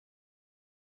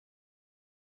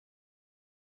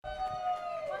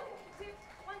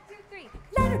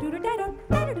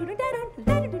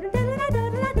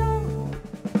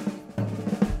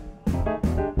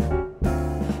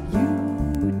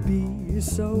You'd be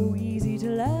so easy to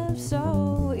love,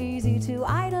 so easy to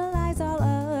idolize all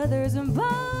others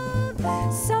above.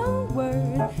 So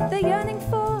worth the yearning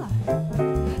for,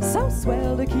 so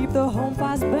swell to keep the home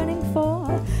fires burning for.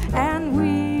 And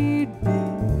we'd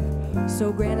be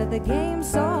so grand at the game,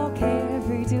 so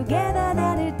carefree together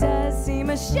that it does seem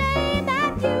a shame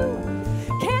that you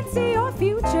can't see your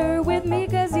future with me,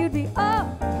 'cause you'd be oh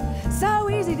so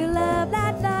easy to love.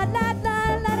 La la la la la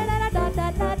la la la la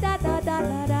la la la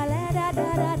la la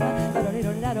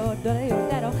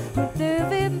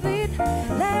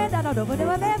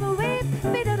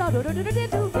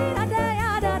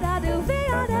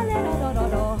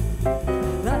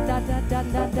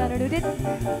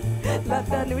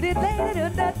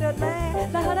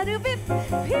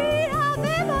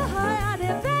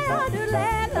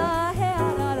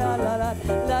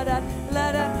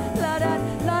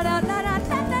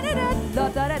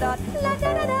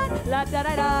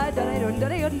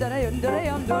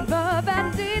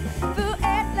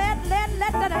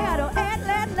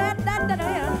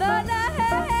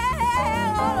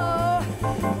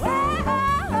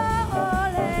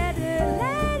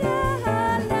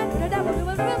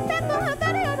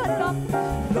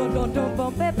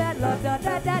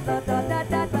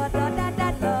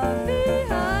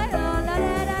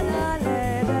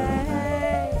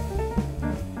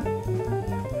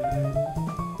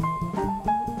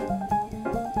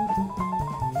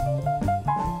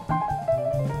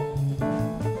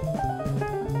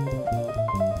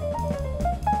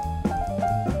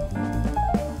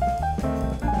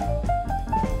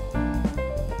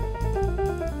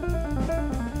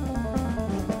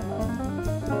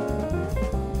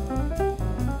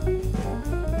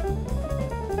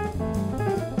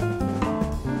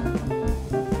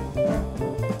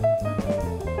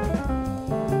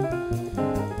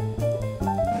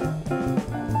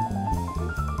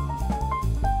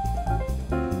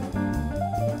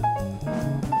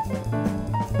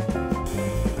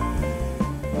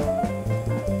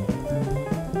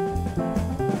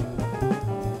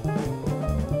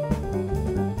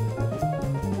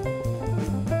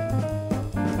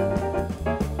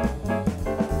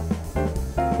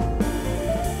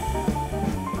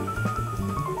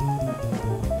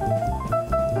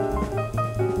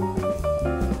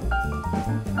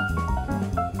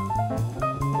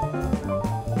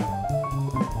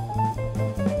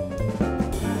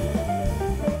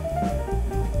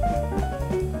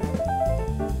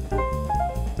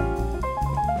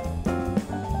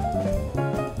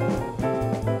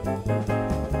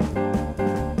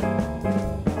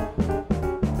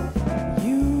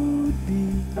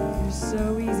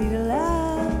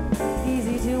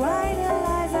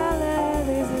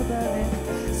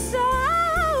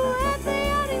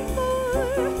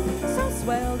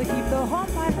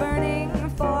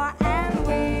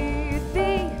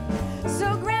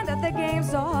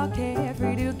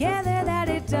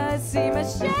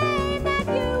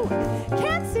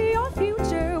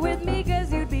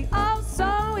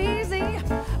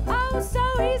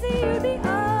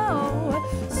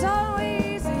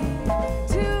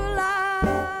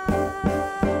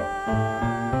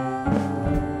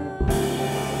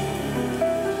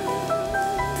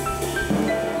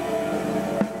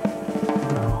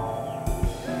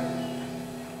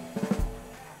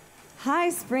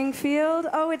Springfield.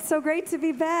 Oh, it's so great to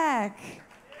be back.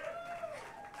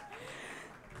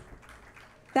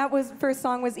 That first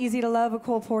song was Easy to Love, a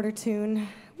Cole Porter tune.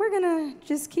 We're gonna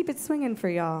just keep it swinging for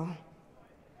y'all.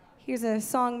 Here's a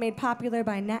song made popular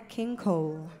by Nat King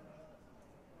Cole.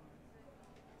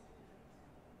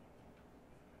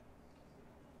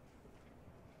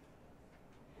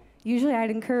 Usually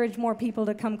I'd encourage more people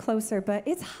to come closer, but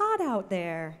it's hot out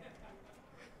there.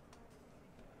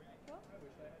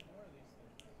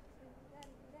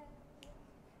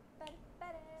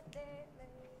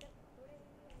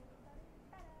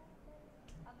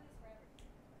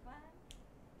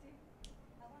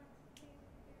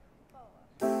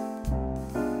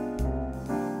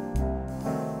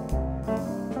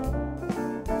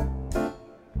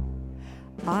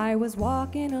 I was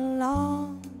walking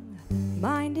along,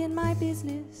 minding my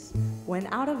business, when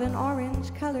out of an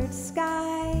orange-colored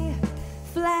sky,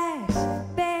 flash,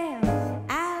 bam,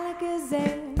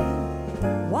 Alakazam,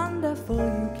 wonderful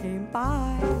you came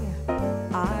by.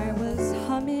 I was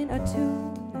humming a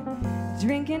tune,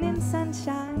 drinking in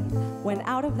sunshine, when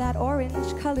out of that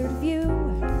orange-colored view,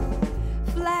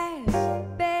 flash,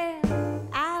 bam,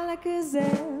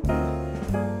 Alakazam,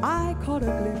 I caught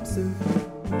a glimpse of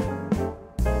you.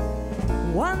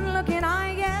 One look and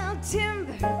I yelled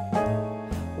timber.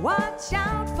 Watch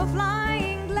out for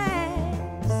flying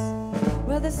glass.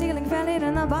 Well, the ceiling fell in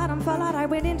and the bottom fell out. I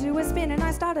went into a spin and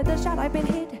I started a shot. I've been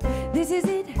hit. This is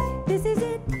it. This is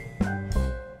it.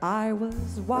 I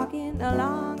was walking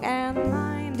along and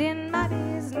minding my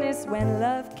business when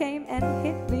love came and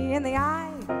hit me in the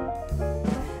eye.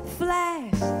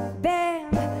 Flash,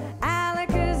 bam,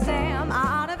 alakazam,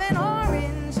 out of an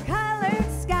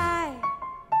orange-colored sky.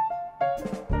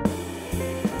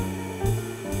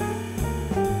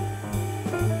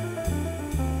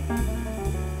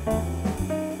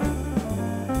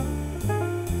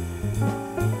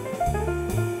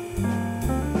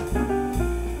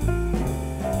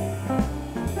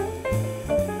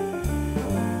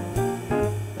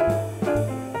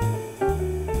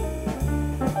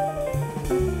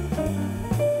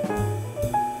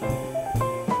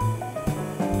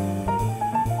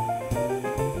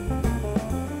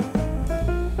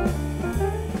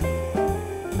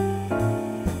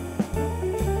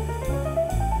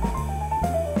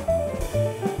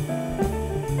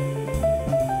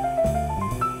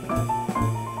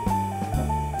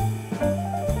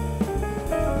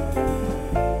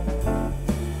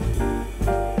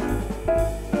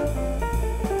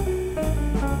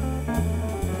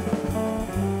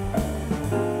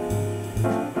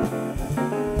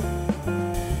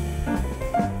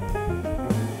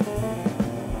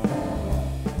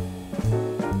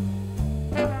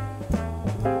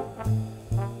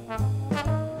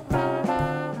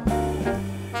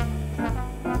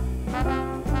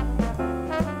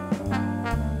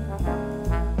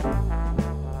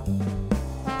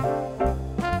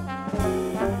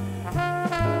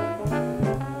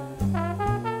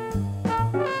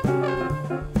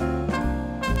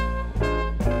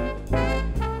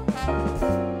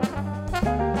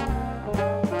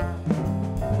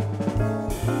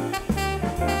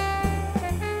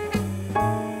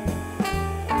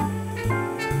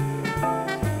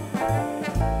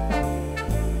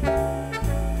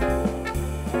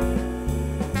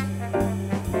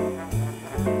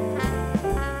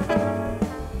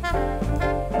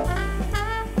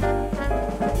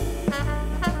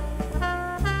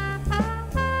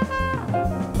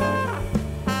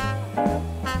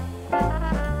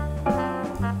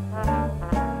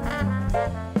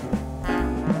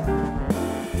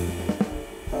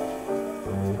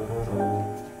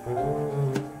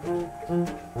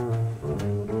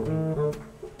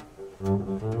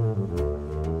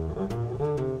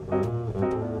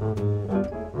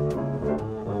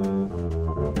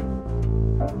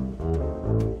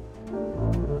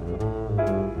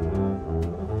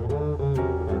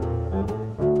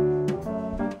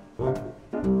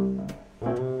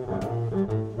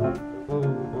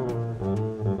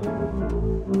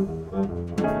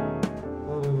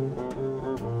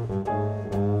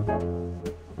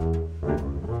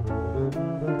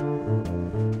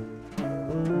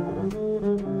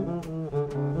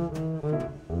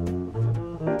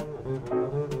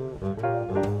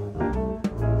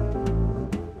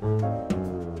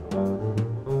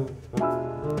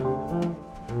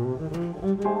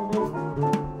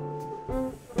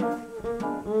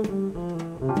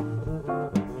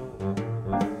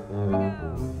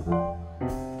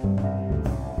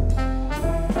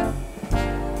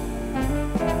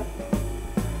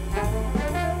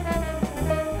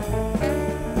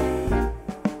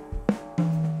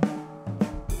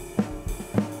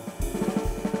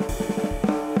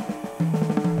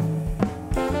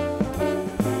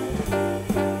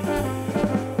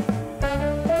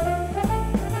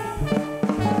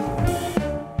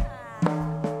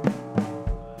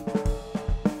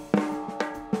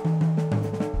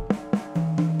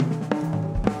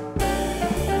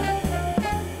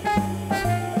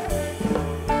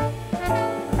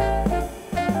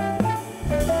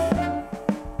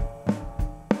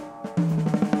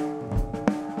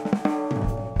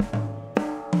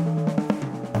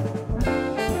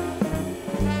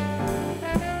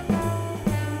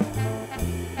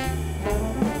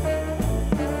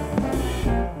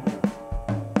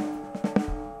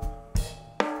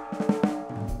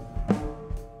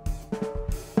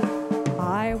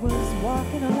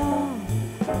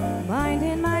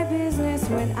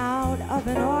 When out of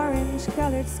an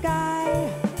orange-colored sky,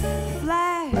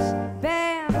 flash,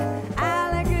 bam,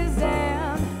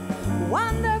 alakazam,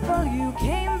 wonderful you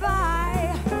came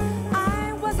by.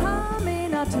 I was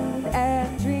humming a tune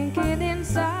and drinking in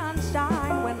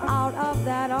sunshine when out of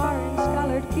that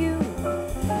orange-colored cube,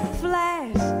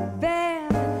 flash, bam,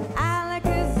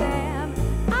 alakazam,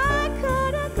 I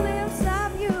caught a glimpse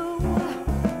of you.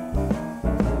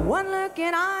 One look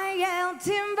and I yelled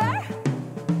timber.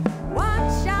 Watch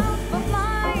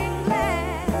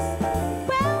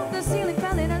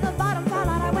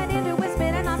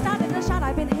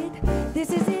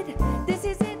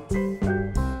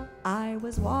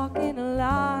walking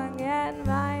along and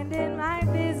minding my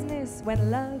business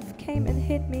when love came and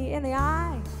hit me in the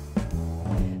eye.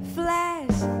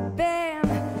 Flash, bam,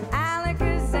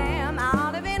 alakazam,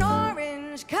 out of an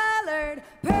orange-colored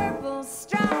purple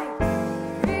stripe,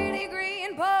 pretty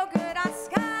green polka dot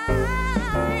sky,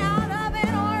 out of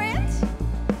an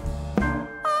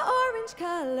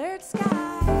orange-colored sky.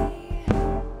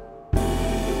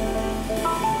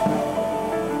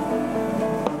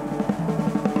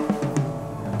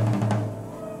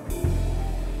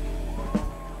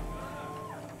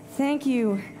 Thank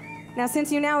you. Now,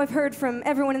 since you now have heard from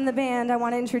everyone in the band, I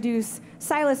want to introduce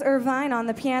Silas Irvine on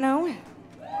the piano,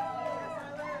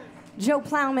 Joe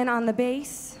Plowman on the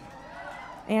bass,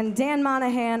 and Dan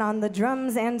Monahan on the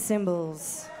drums and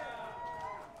cymbals.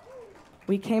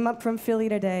 We came up from Philly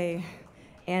today,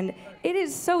 and it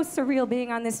is so surreal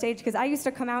being on this stage because I used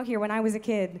to come out here when I was a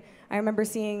kid. I remember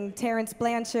seeing Terrence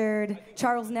Blanchard,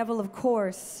 Charles Neville, of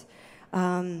course.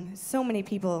 So many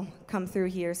people come through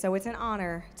here, so it's an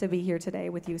honor to be here today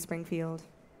with you, Springfield.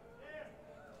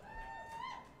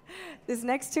 This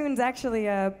next tune's actually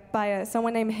by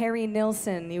someone named Harry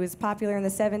Nilsson. He was popular in the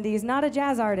 70s, not a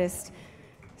jazz artist.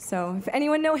 So if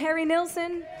anyone know Harry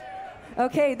Nilsson?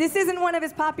 Okay, this isn't one of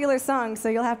his popular songs, so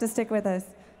you'll have to stick with us.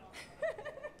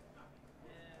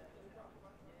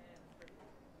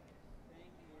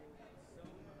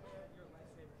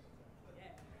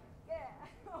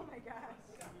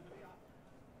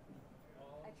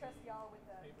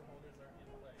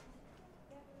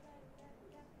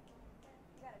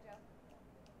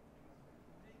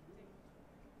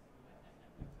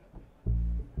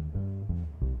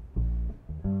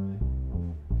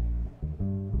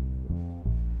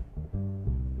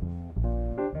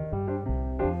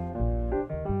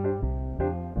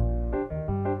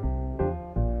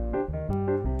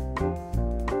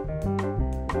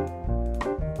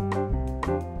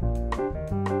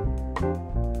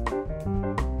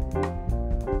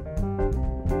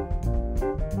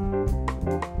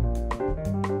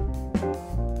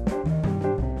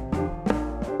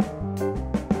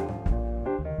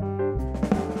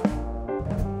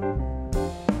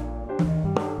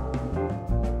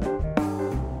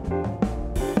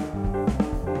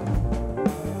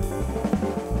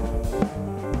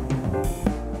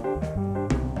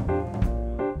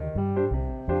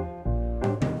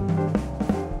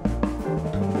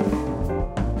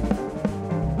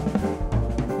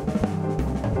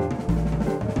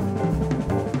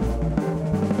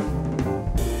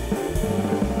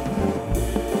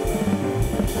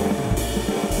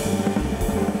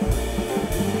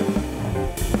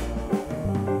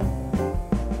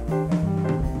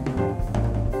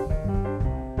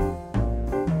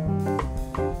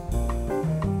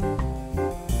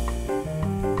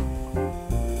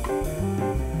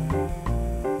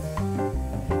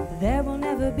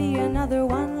 Be another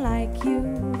one like you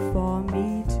for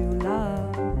me to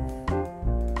love.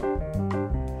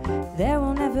 There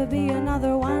will never be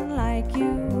another one like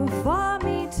you for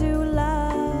me to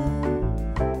love.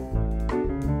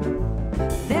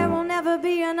 There will never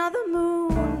be another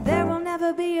moon. There will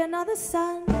never be another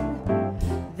sun.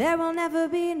 There will never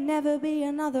be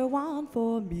another one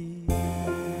for me.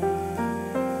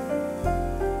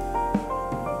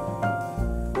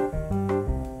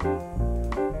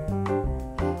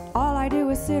 All I do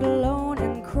is sit alone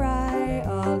and cry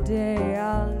all day,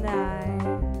 all night.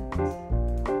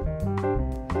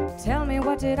 Tell me,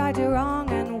 what did I do wrong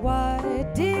and what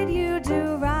did you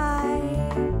do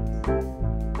right?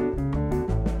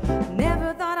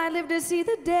 Never thought I'd live to see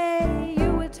the day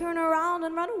you would turn around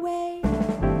and run away.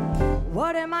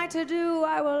 What am I to do?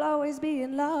 I will always be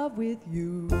in love with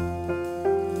you.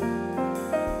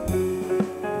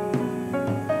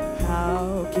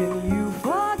 How can you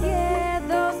forget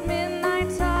those midnight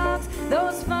talks,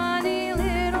 those funny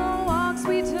little walks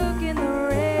we took in the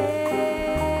rain?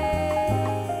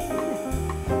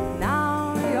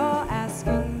 Now you're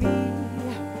asking me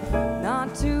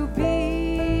not to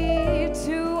be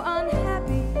too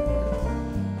unhappy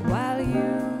while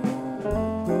you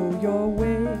go your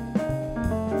way,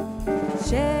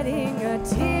 shedding a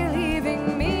tear,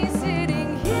 leaving me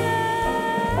sitting here.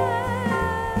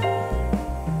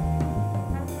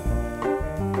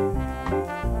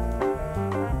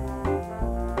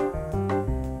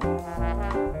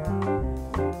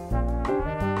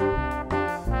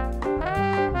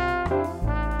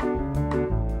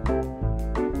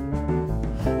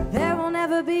 There will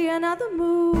never be another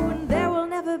moon. There will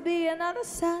never be another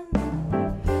sun.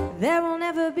 There will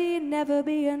never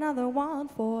be another one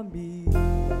for me.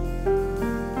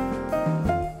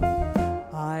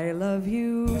 I love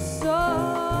you so.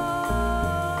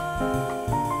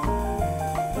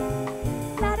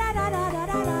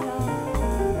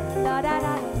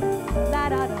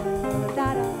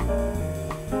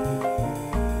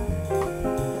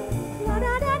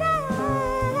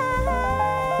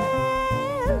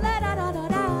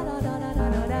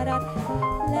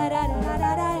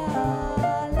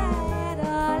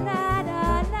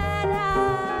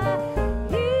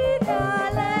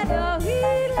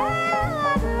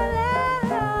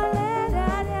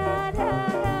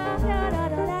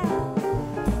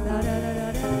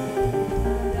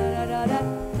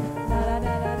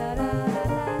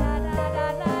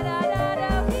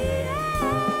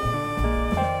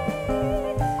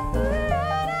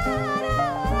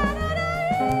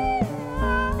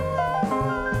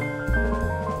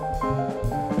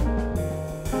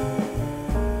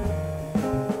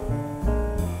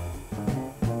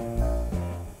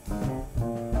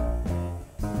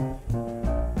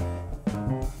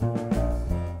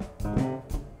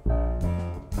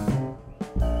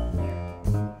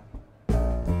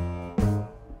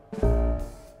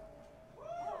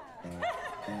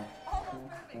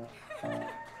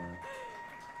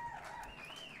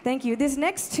 Thank you. This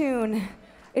next tune,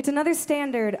 it's another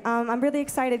standard. I'm really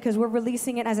excited because we're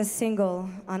releasing it as a single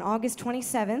on August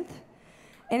 27th.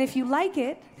 And if you like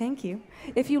it, thank you.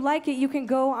 If you like it, you can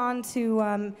go on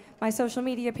to my social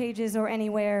media pages or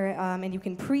anywhere, and you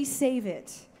can pre-save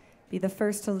it. Be the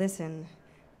first to listen.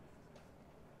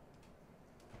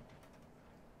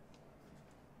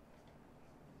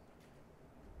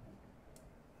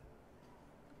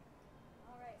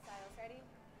 All right, Silas, ready?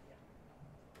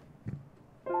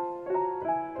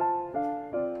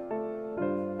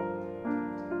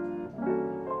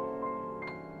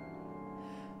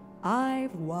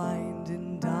 I've wined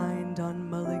and dined on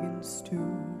mulligan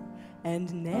stew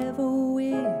and never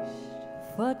wished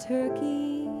for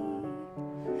turkey.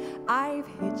 I've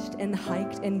hitched and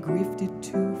hiked and grifted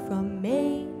too from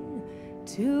Maine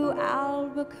to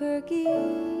Albuquerque.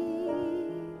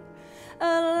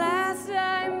 Alas,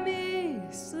 I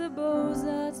missed the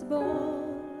Beaux-Arts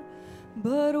ball,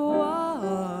 but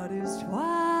what is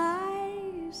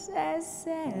twice as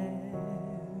sad?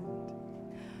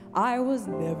 I was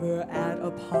never at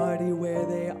a party where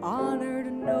they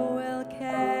honored Noel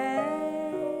Cat.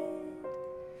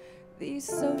 These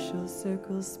social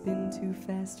circles spin too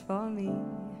fast for me.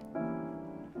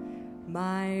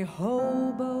 My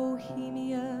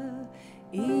Hobohemia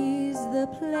is the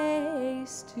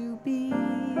place to be.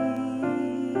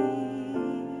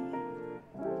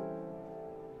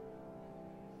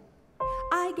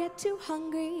 I get too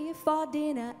hungry for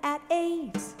dinner at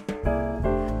 8.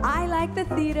 I like the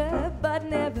theater, but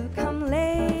never come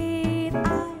late.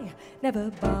 I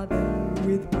never bother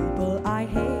with people I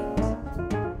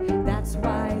hate. That's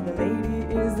why the lady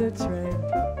is a tramp.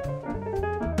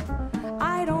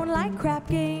 I don't like crap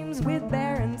games with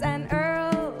barons and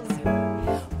earls.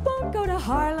 Won't go to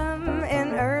Harlem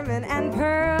in ermine and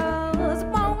pearls.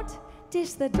 Won't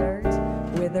dish the dirt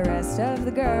with the rest of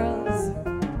the girls.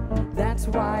 That's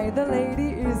why the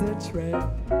lady is a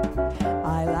tramp.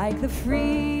 I like the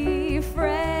free,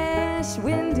 fresh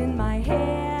wind in my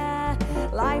hair,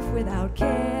 life without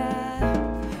care.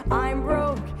 I'm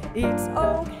broke, it's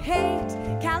oak, hate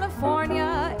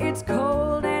California, it's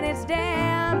cold and it's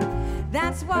damp.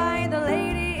 That's why the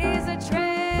lady is a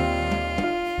tramp.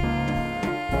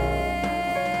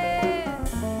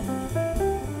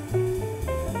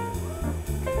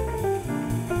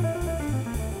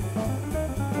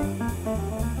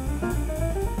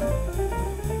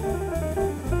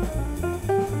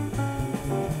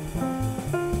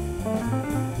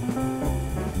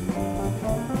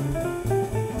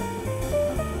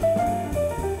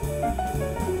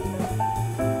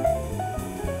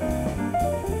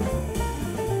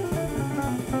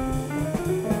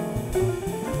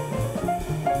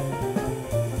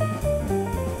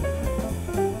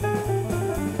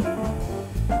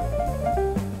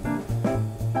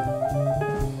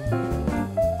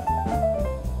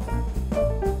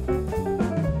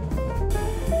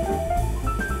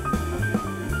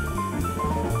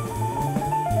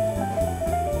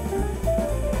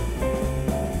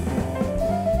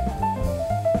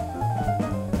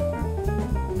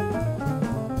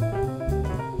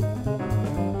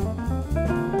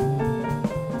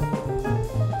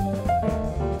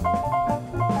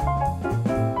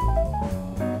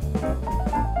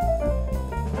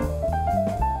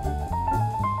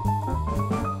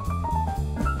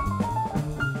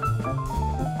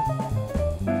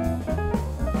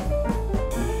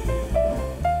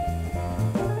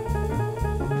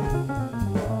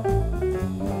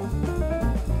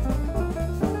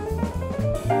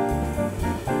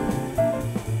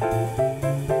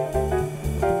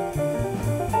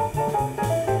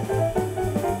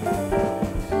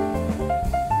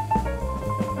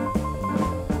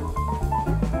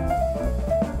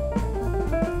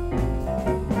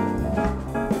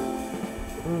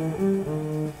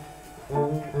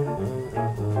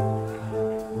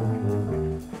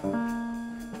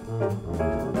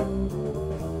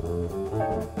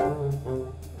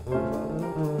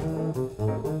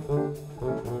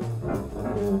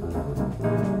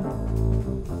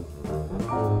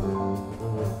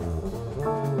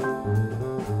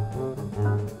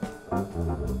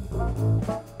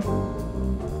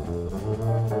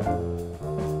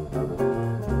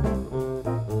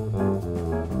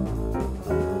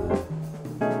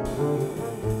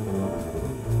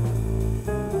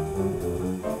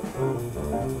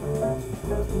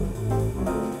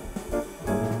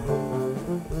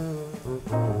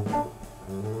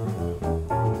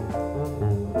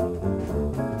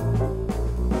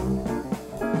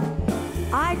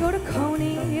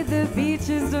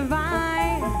 Is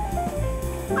divine.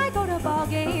 I go to ball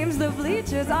games, the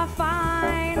bleachers are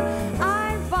fine.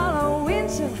 I follow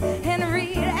Winchell and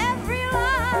read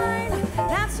mine.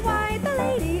 That's why the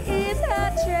lady is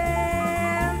a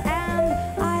tramp.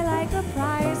 And I like a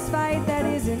prize fight that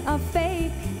isn't a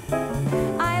fake.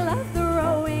 I love the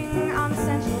rowing on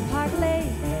Central Park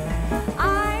Lake.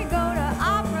 I go to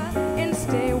opera and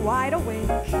stay wide awake.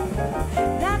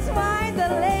 That's why the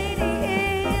lady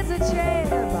is a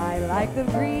tramp. I like the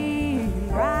green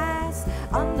grass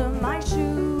under my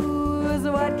shoes.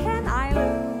 What can I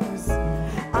lose?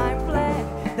 I'm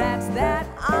glad that's that.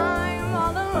 I'm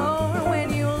all alone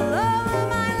when you love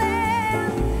my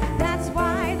land. That's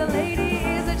why the lady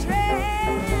is a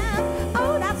tramp.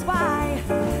 Oh, that's why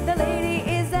the lady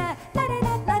is a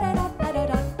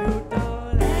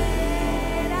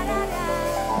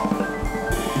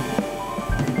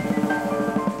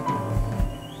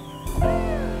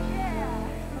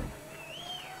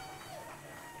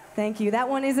Thank you. That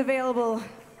one is available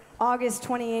August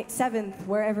 7th,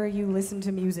 wherever you listen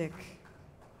to music.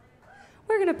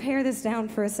 We're going to pare this down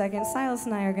for a second. Silas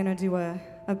and I are going to do a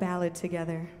ballad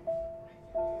together.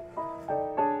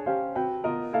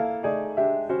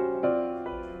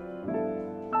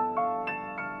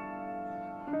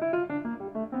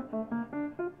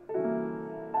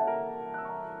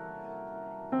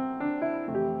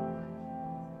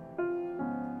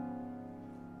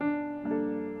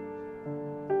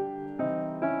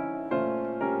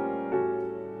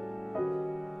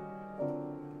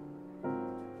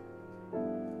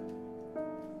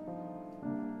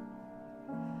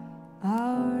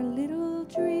 Our little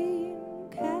dream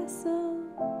castle,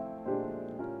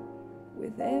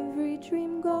 with every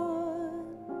dream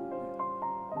gone,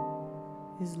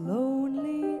 is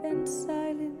lonely and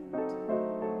silent.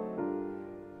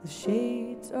 The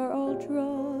shades are all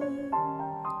drawn,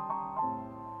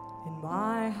 and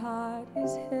my heart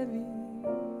is heavy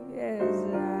as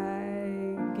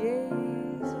I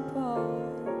gaze upon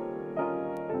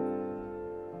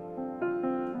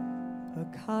a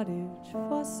cottage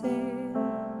for sale.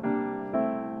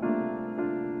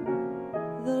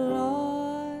 The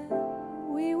lawn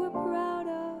we were proud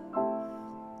of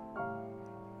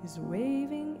is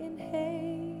waving in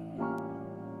hay.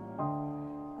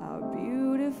 Our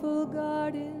beautiful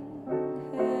garden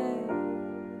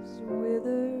has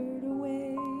withered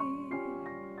away.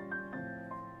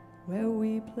 Where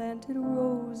we planted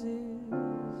roses,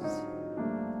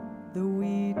 the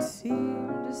weeds seem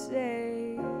to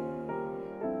say,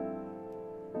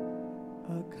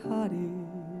 a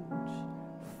cottage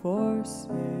for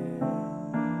sale.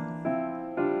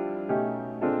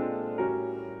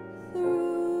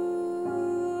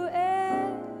 Through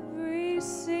every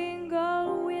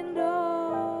single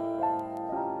window,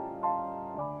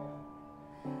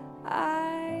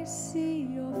 I see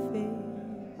your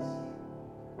face.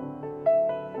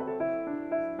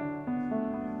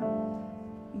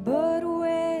 But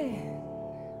when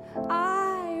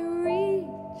I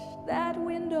reach that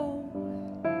window,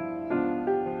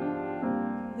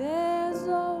 there's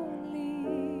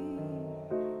only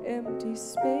empty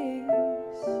space.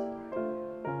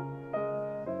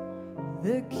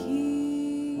 The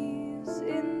keys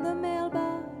in the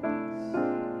mailbox,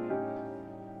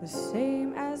 the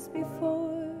same as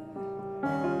before,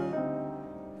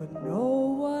 but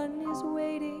no one is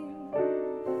waiting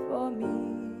for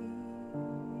me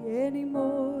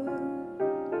anymore.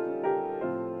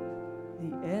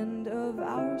 The end of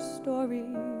our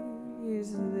story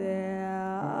is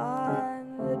there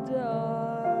on the door.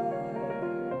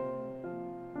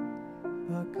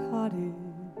 A cottage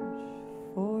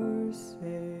for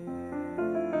sale.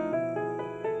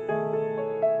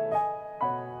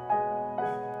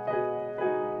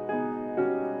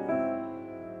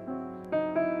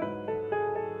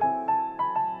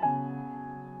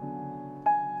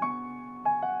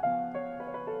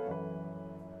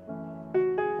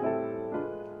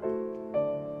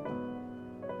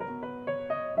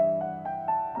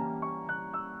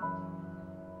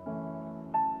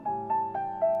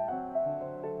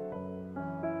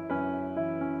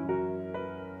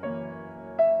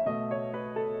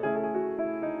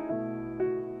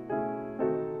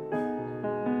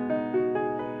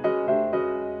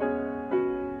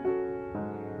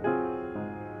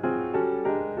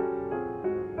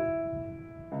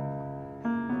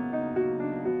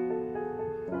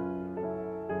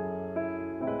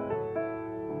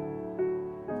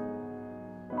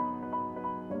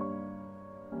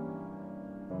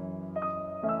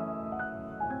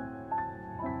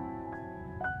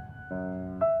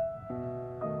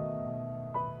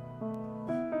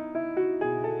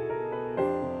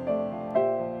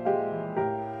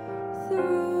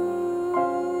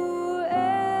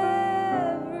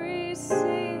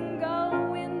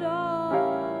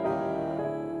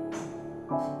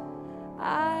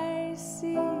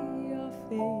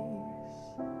 face.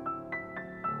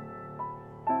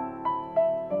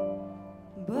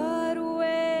 But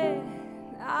when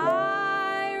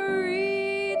I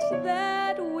reach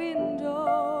that window,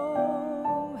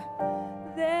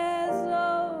 there's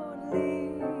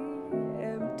only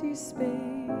empty space.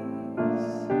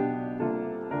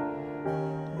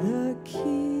 The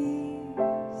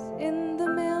keys in the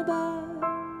mailbox,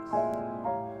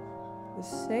 the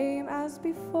same as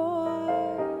before,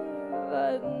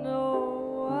 but no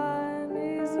one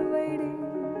is waiting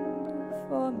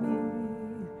for me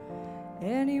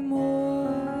anymore.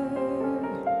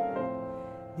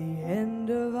 The end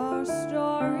of our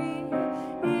story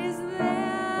is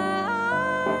there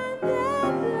on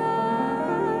that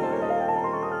line.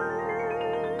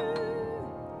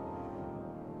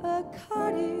 A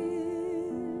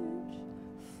cottage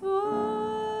for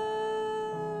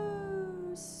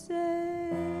sale.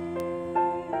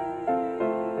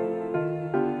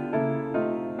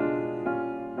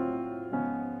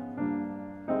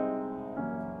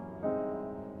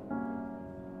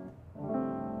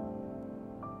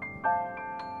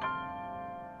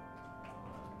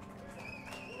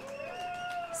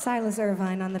 Silas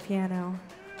Irvine on the piano.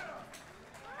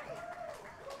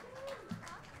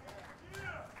 We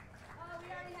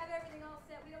already have everything all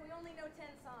set. We only know 10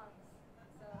 songs.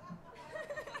 So.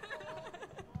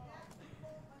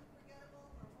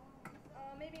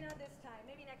 Maybe not this time.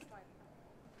 Maybe next time.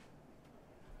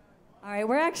 All right,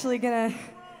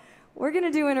 we're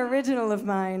gonna do an original of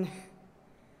mine.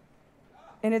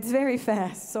 And it's very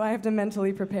fast, so I have to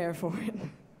mentally prepare for it.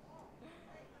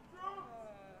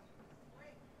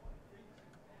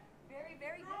 Very,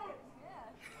 very good. Yeah.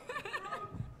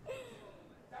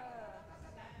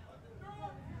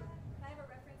 Can I have a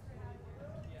reference for how to do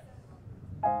it?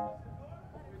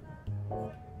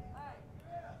 All right.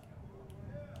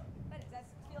 That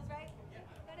feels right?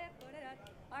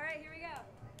 All right, here we go.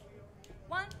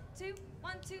 1, 2,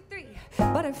 1, 2, 3.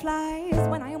 Butterflies,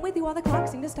 when I am with you, all the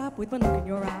clocks seem to stop with one look in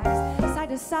your eyes. Side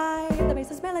to side, the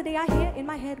baseless melody I hear in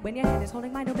my head when your hand is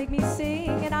holding mine. Don't make me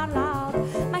sing it out loud.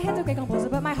 My head's a great composer,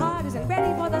 but my heart isn't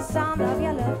ready for the sound of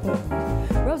your love.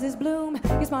 Roses bloom,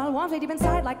 you smile warmly deep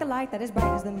inside like the light that is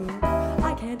bright as the moon.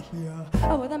 I can't hear,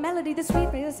 oh, the melody, the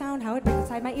sweet, the sound, how it breaks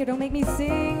inside my ear. Don't make me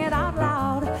sing it out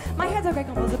loud. My head's a great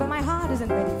composer, but my heart isn't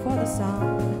ready for the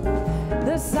sound.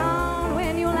 The sound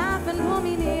when you laugh and pull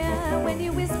me near, when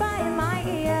you whisper in my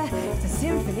ear, it's a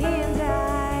symphony and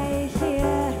I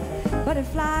hear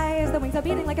butterflies. The wings are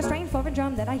beating like a strange foreign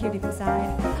drum that I hear deep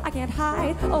inside. I can't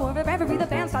hide. Oh, over every the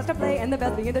band starts to play and the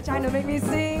bells begin to chime to make me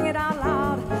sing it out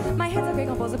loud. My head's a great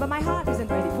composer, but my heart isn't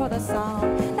ready for the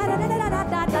song. La da da da da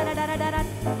da da da da da da da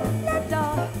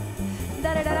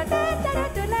da da da da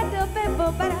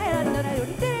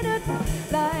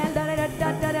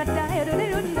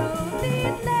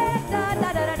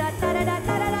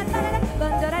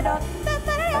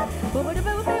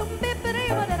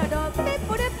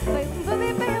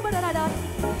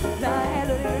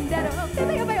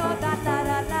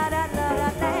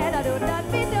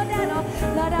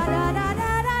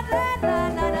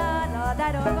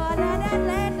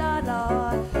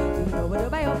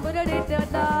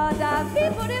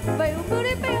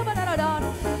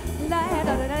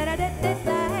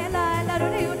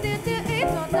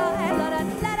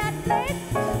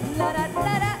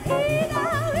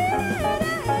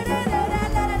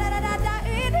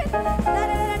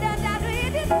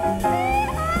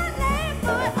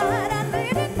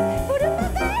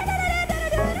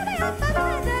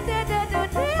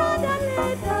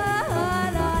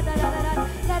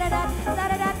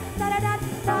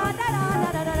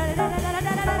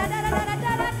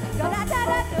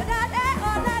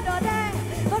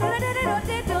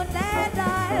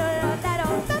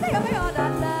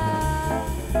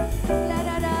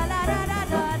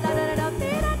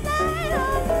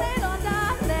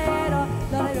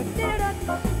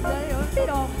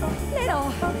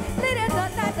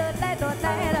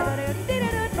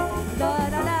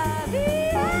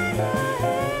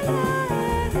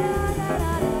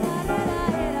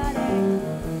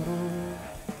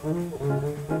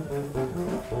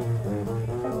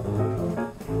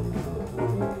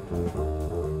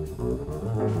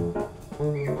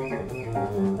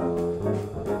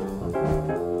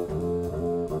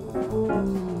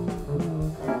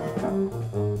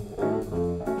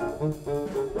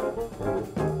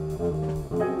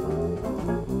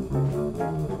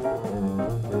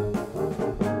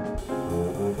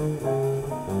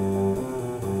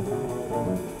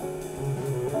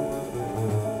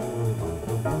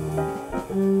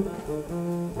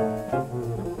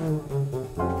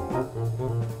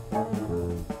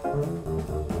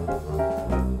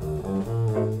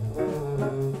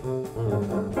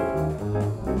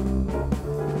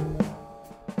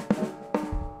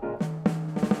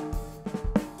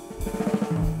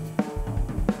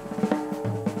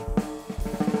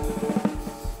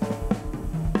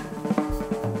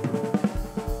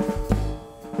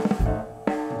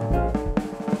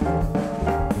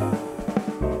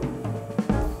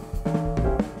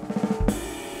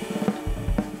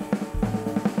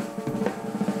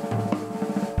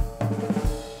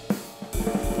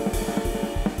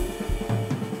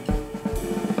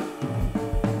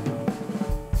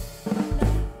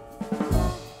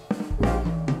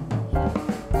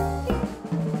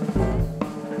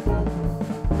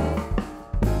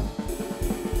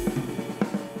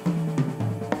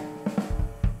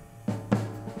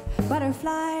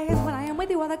Butterflies, when I am with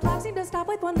you, all the clouds seem to stop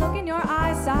with one look in your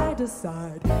eyes, side to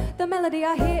side. The melody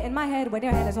I hear in my head when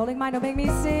your hand is holding mine, don't make me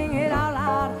sing it out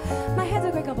loud. My head's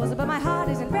a great composer, but my heart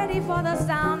isn't ready for the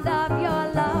sound of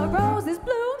your love. Roses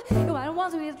bloom, you are the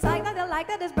ones who like that, the light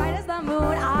that is bright as the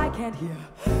moon. I can't hear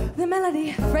the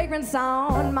melody, fragrant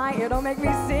sound. My ear don't make me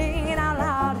sing it out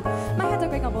loud. My head's a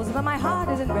great composer, but my heart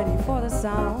isn't ready for the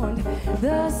sound.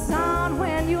 The sound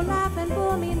when you laugh and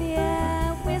pull me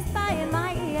near, whisper in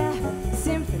my ear,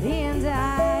 symphony, and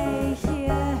I hear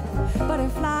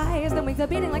butterflies. The wings are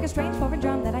beating like a strange foreign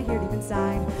drum that I hear deep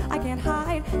inside. I can't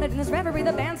hide that in this reverie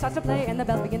the band starts to play and the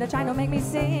bells begin to chime. Don't make me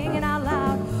sing it out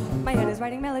loud. My head is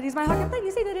writing melodies, my heart can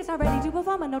plainly see that it's not ready to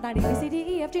perform a note. Not A, B, C, D,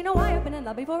 E, F, G. No, I have been in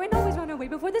love before and always run away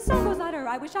before the song goes louder.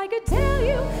 I wish I could tell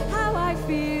you how I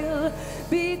feel,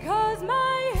 because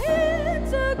my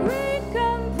head's a great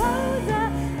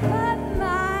composer, but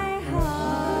my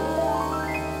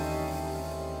heart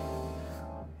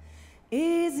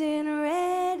isn't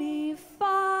ready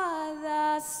for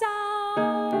the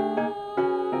sound.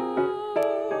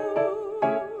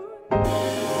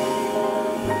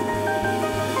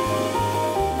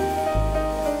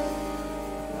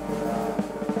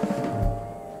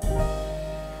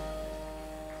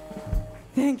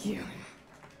 Thank you.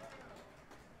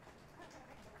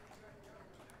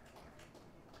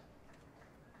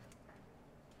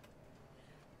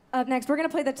 Up next, we're going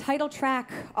to play the title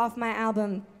track off my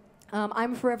album,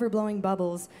 I'm Forever Blowing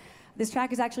Bubbles. This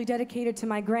track is actually dedicated to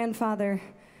my grandfather,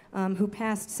 who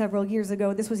passed several years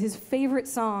ago. This was his favorite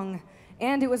song,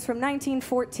 and it was from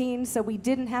 1914, so we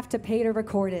didn't have to pay to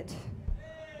record it.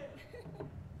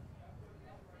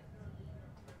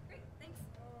 Great, thanks.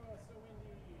 Oh, so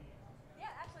windy. Yeah,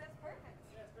 actually, that's perfect.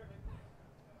 Yeah, it's perfect.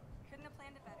 Couldn't have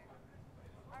planned it better.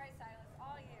 All right, Silas,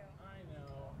 all you. I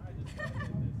know. I just gotta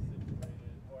get this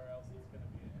situated, or else it's gonna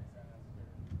be a disaster.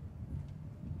 Okay.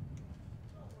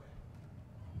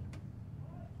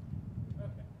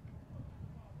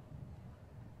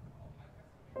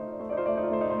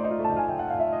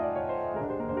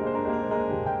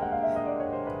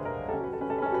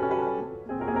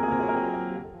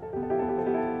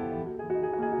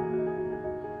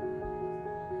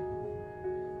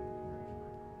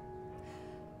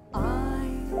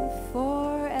 I'm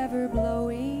forever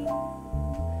blowing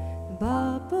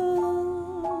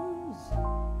bubbles,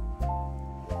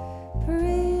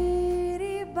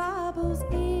 pretty bubbles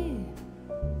in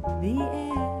the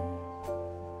air.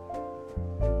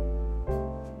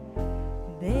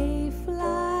 They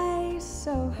fly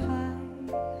so high,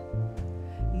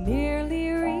 nearly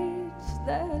reach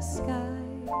the sky.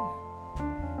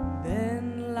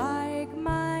 Then, like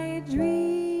my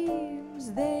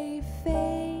dreams, they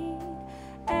fade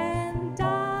and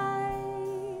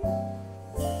die.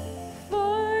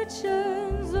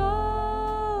 Fortune's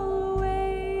always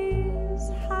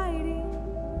hiding.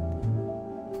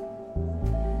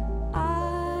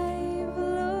 I've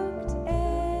looked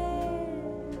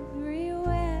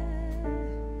everywhere.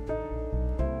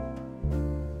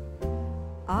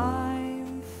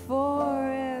 I'm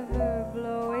forever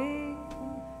blowing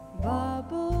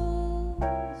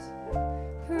bubbles,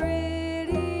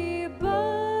 pretty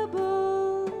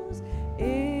bubbles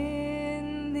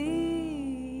in the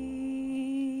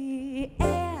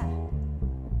air.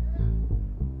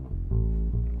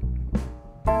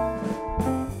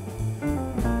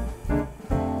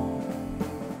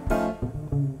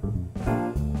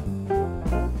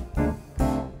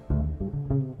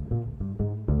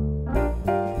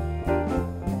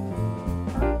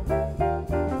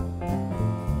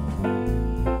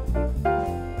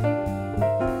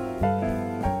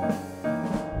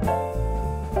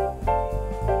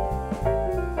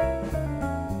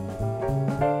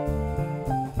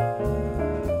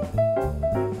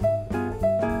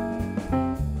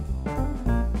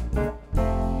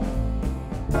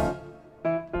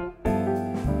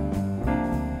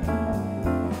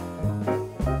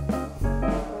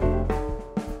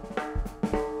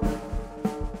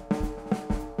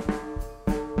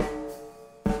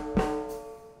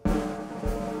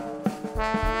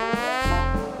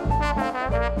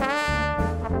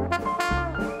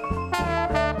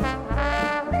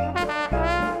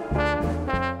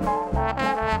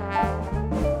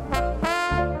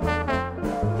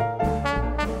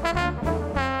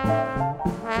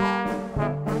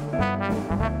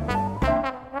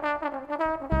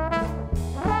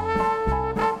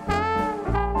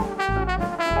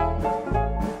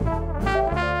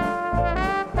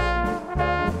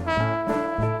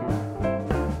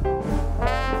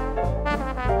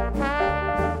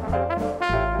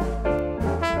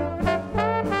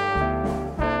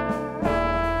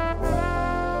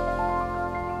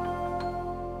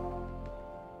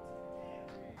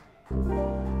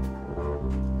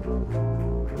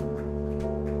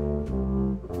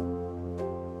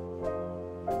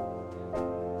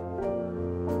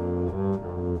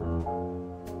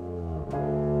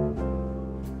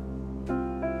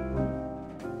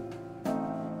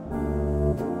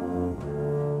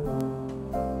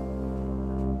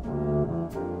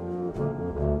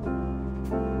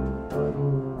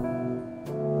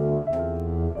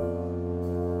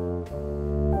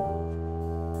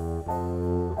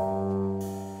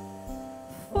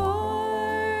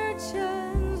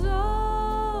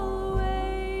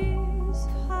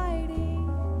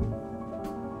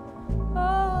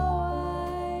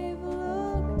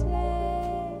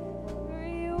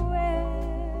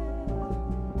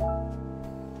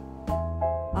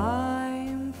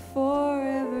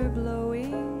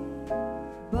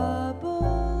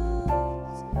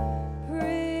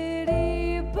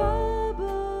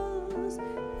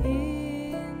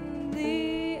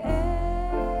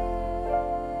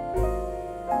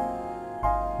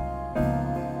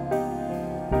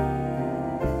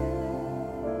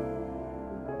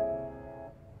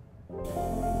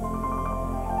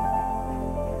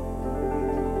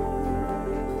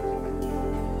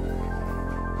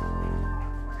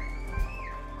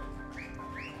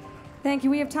 Thank you.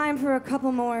 We have time for a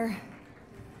couple more.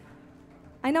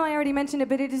 I know I already mentioned it,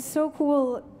 but it is so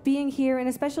cool being here and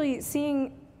especially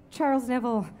seeing Charles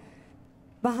Neville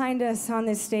behind us on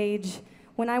this stage.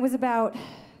 When I was about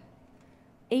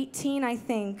 18, I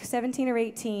think, 17 or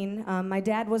 18, my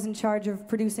dad was in charge of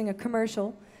producing a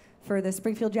commercial for the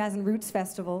Springfield Jazz and Roots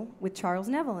Festival with Charles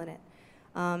Neville in it.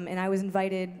 And I was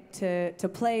invited to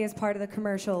play as part of the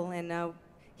commercial, and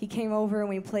he came over and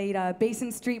we played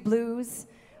Basin Street Blues,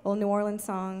 old New Orleans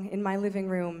song, in my living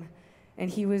room.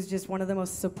 And he was just one of the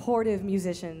most supportive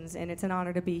musicians, and it's an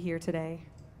honor to be here today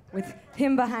with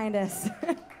him behind us.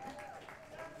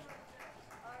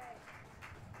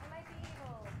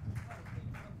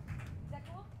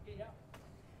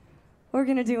 We're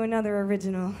gonna do another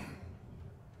original.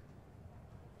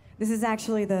 This is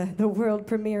actually the world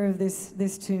premiere of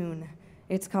this tune.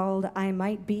 It's called I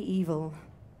Might Be Evil.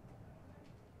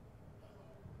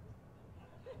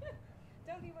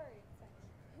 Don't be worried.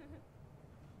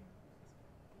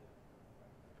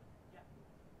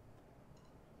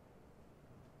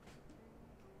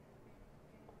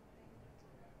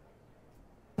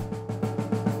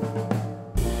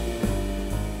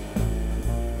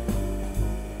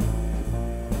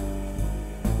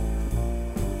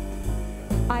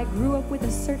 I grew up with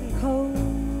a certain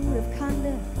code of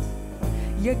conduct.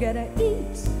 You gotta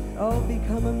eat or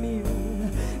become a meal.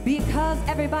 Because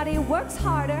everybody works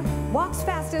harder, walks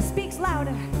faster, speaks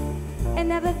louder, and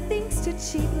never thinks to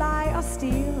cheat, lie, or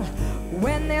steal.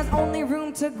 When there's only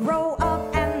room to grow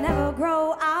up and never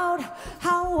grow out,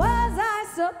 how was I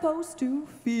supposed to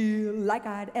feel like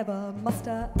I'd ever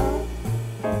muster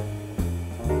up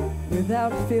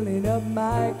without filling up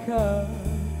my cup?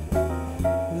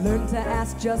 Learn to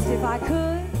ask just if I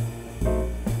could,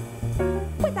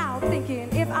 without thinking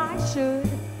if I should.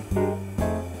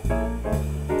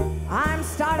 I'm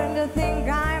starting to think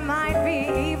I might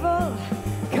be evil,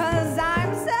 'cause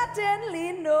I'm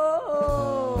certainly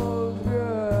no good.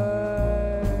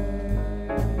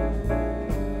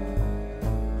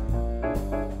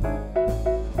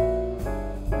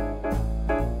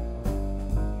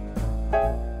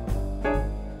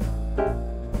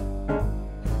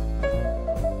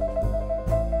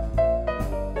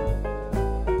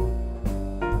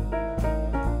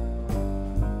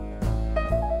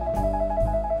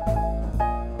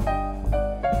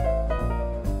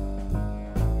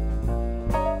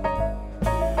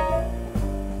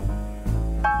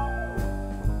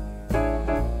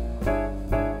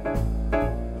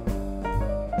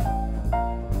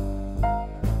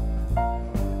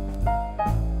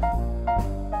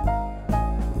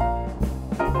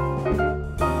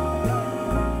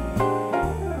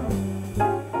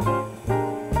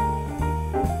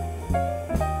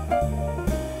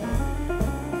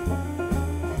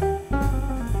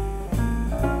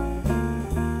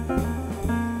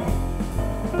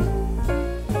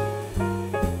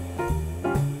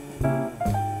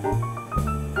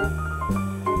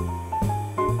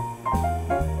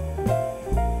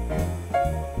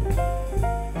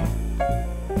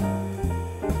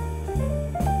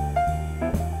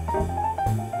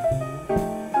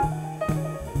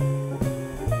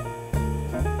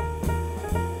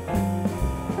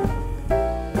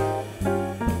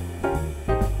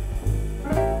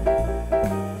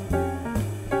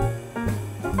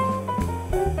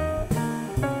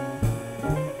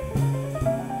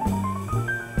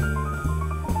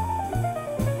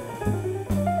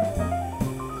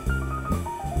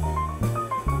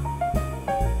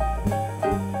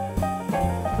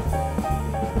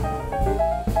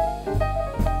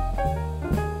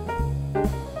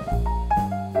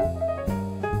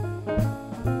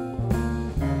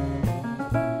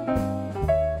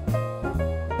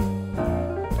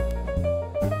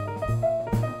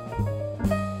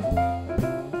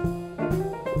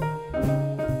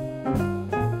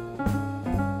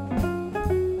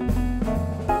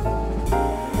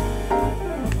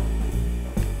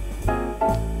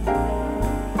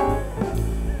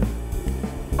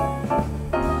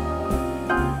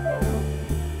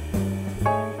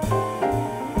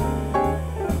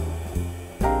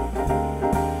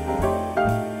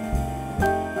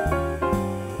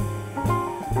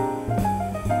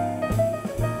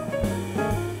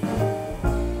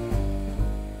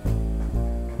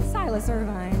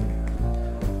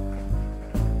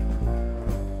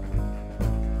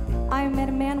 I met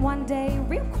a man one day,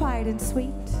 real quiet and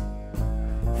sweet.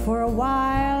 For a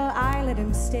while I let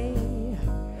him stay,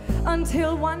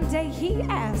 until one day he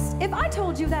asked, if I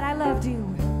told you that I loved you,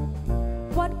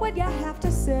 what would you have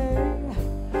to say?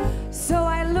 So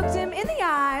I looked him in the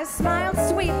eyes, smiled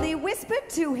sweetly, whispered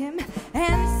to him,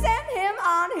 and sent him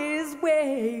on his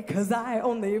way. 'Cause I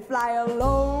only fly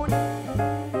alone.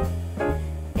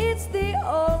 It's the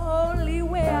only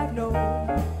way I've known.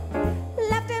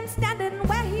 Left him standing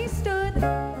where he stood.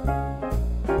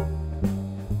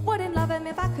 Wouldn't love him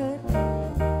if I could.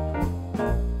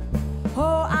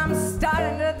 Oh, I'm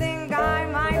starting to think I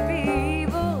might be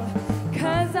evil.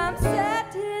 'Cause I'm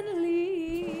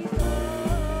certainly no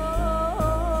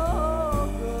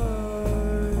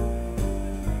good.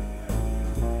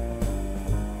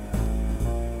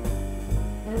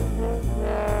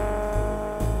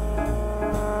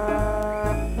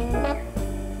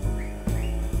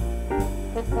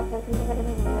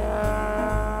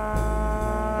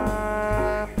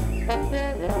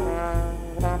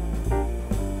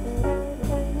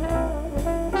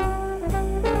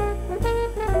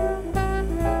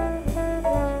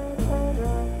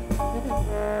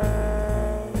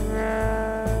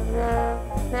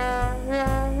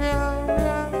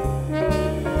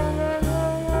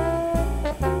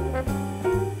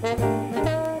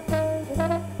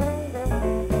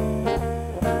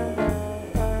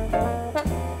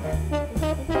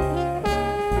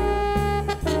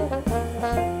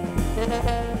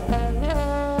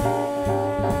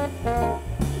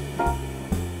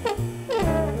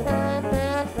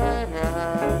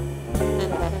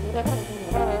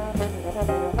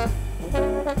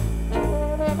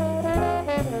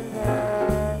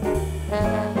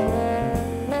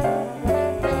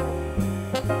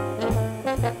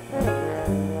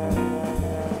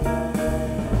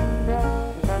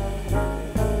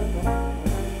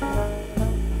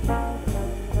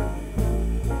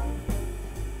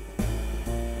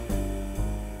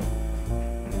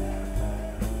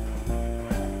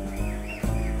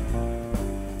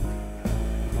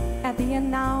 At the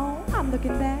end now, I'm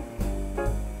looking back.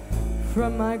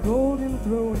 From my golden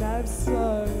throne I've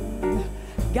sung.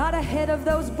 Got ahead of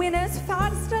those winners,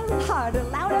 fought still harder,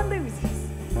 louder losers.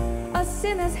 A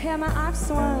sinner's hammer I've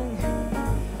swung.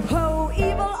 Oh,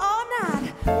 evil or not,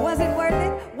 was it worth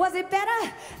it? Was it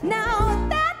better? Now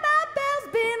that my bell's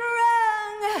been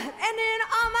rung, and in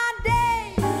all my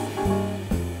days,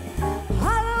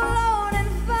 all alone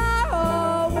and far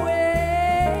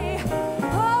away.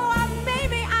 Oh,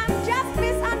 maybe I'm just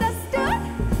misunderstood.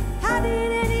 I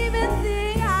didn't even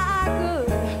think I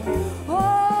could.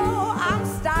 Oh, I'm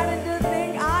starting to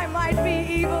think I might be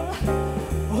evil.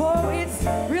 Oh, it's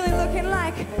really looking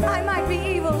like I might be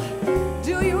evil.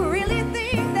 Do you really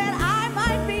think that I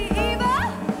might be evil?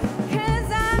 'Cause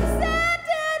I'm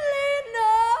certainly no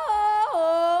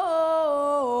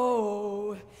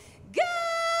good.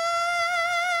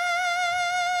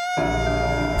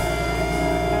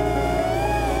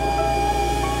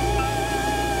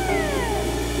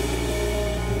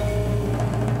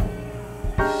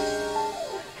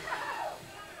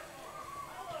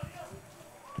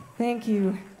 Thank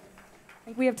you. I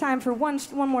think we have time for one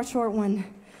more short one.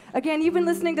 Again, you've been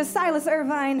listening to Silas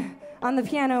Irvine on the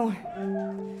piano,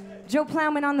 Joe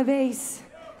Plowman on the bass,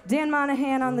 Dan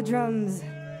Monahan on the drums.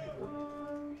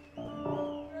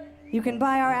 You can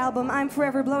buy our album, I'm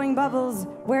Forever Blowing Bubbles,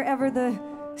 wherever the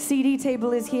CD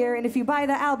table is here. And if you buy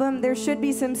the album, there should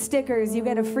be some stickers. You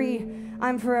get a free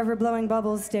I'm Forever Blowing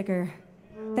Bubbles sticker.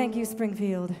 Thank you,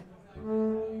 Springfield.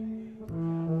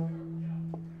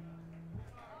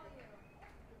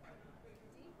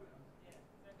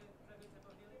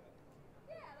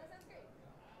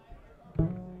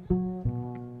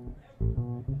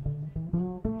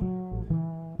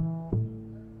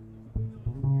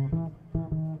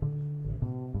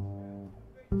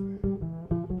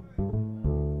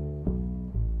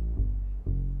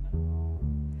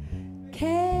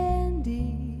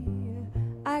 Candy,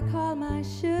 I call my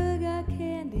sugar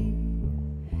candy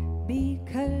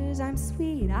because I'm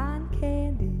sweet on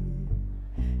candy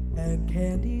and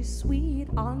candy's sweet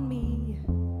on me.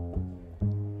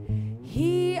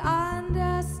 He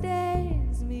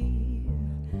understands me,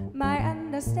 my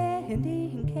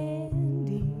understanding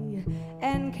candy,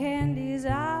 and candy's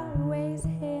always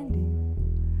handy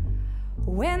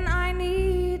when I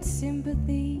need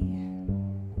sympathy.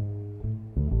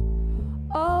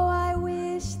 Oh, I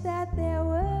wish that there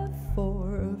were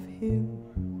 4 of him,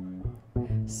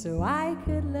 so I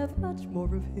could love much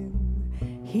more of him.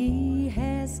 He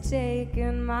has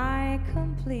taken my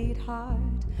complete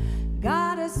heart,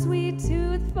 got a sweet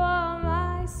tooth for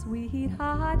my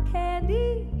sweetheart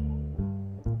candy.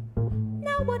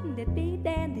 Now wouldn't it be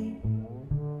dandy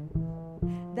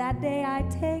that day I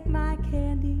take my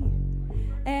candy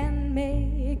and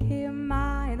make him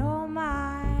mine, oh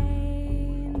mine.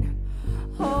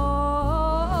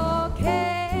 Oh,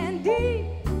 candy.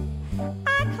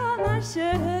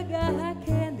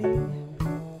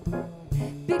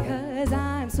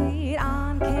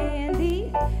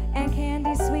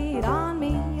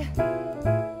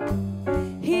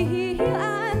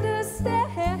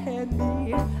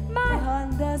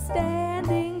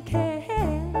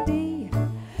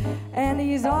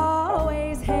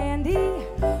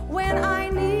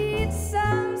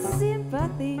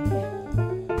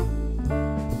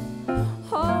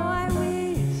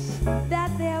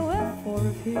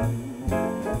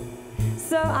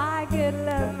 could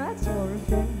love much more of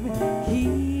him.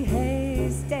 He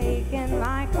has taken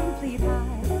my complete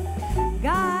heart.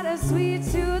 Got a sweet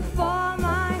tooth for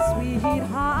my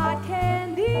sweetheart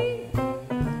candy.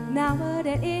 Now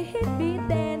wouldn't it be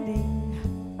dandy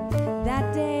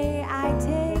that day I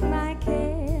take my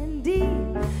candy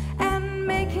and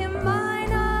make him mine?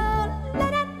 Oh, la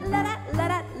da la da la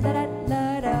da la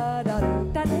da la da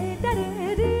da da da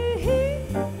da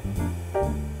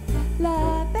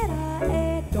la bella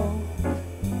e do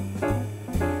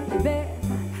be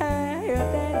hey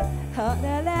da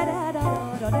la la da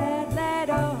da da da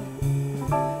da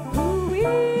who we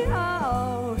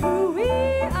are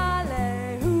le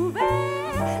who be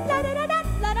la da da da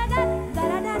la da da da da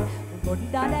da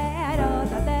da da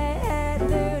da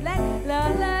da la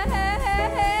la la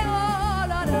oh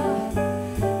la da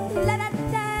la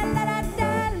da da la da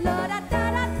da la da da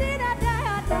da da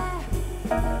da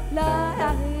la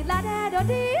la da da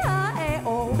di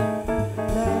oh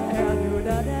la do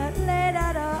da da la da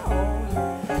da oh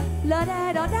la da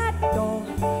da da do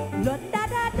la da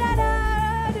da da da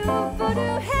do do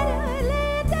head la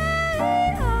da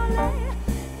oh la la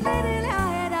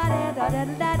la da da da da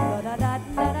da da da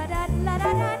la da da la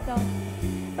da da do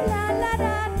la la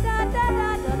da da da da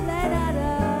da la da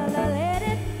da la let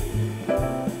it.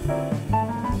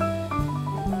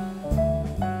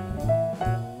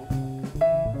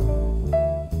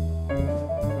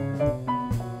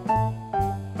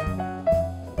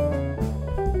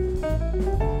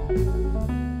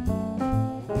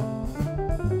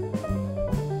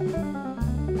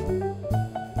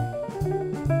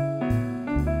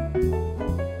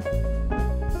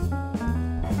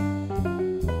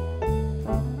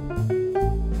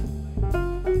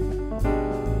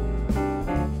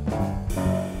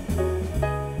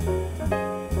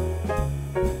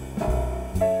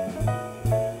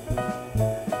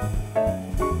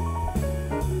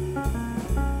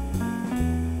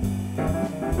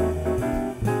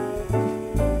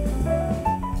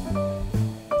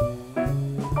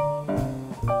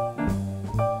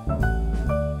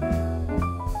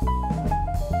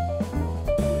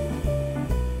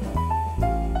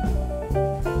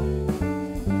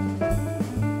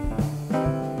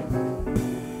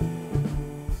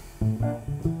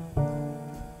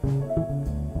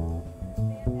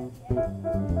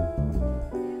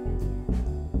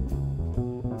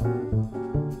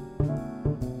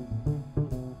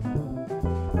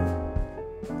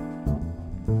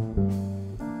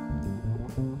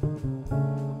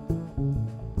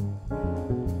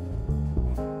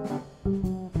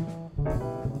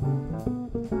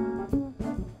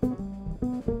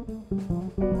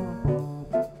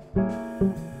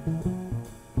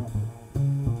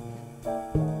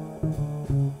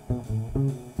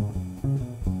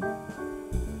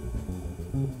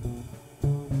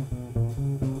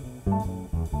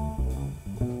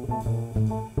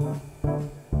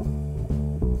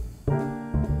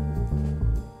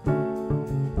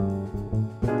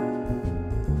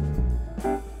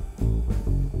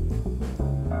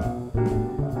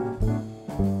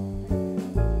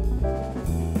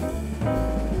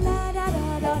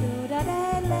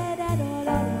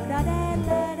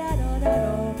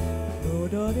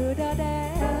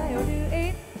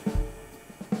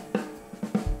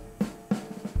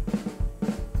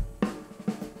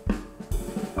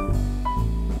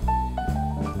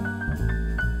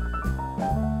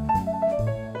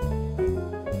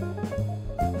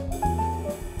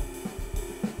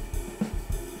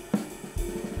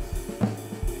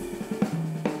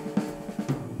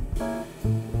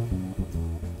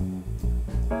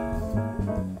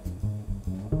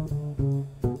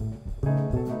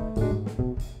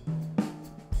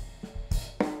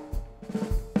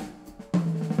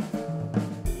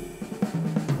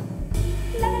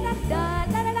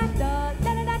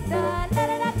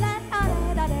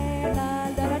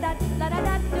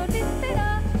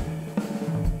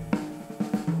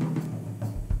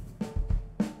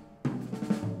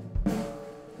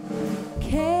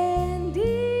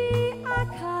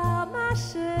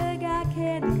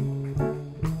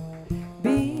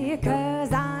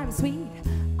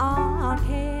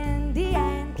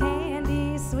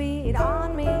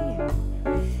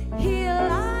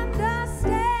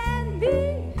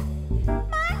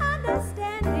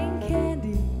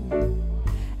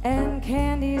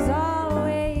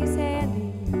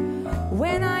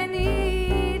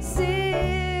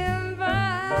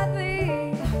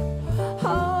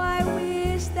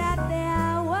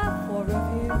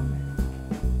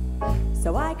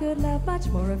 could love much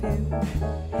more of him.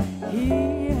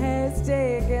 He has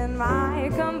taken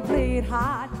my complete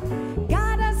heart,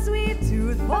 got a sweet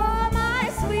tooth for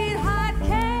my sweetheart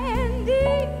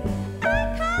candy.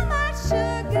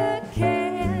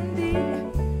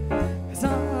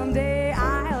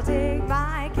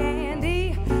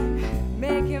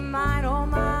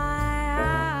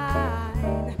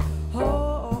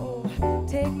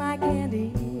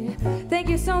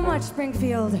 much,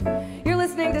 Springfield. You're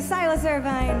listening to Silas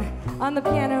Irvine on the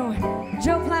piano,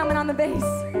 Joe Plowman on the bass,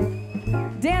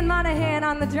 Dan Monahan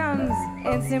on the drums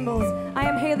and cymbals. I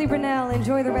am Hailey Brinnel.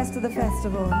 Enjoy the rest of the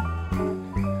festival.